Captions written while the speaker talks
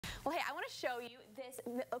Well, hey, I want to show you this.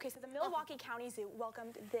 Okay, so the Milwaukee County Zoo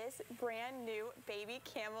welcomed this brand new baby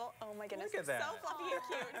camel. Oh my goodness, Look at that. So fluffy and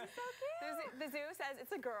cute. So cute. The zoo says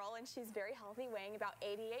it's a girl and she's very healthy, weighing about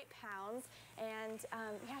 88 pounds. And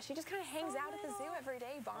yeah, she just kind of hangs out at the zoo every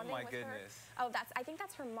day, bonding with goodness. her. Oh, I think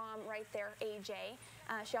that's her mom right there, AJ.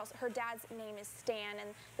 Her dad's name is Stan,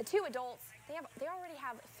 and the two adults, they already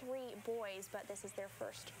have 3 boys, but this is their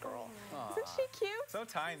first girl. Aww. Isn't she cute? So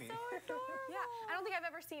tiny. So adorable. Yeah, I don't think I've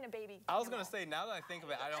ever seen a baby camel. I was gonna say, now that I think of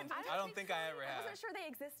it, I don't think I ever I have. wasn't sure they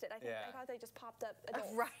existed. I thought they just popped up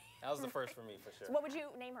adults. Right. That was the first for me, for sure. So what would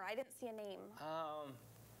you name her? I didn't see a name.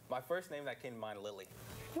 My first name that came to mind, Lily.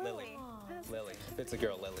 Lily. Lily. If it's a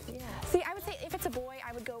girl, Lily. Yeah. See, I would say if it's a boy,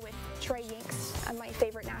 I would go with Trey Yinks. I'm my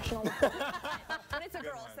favorite national. But it's a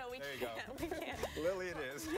girl, so we There you go. can't. Lily it is.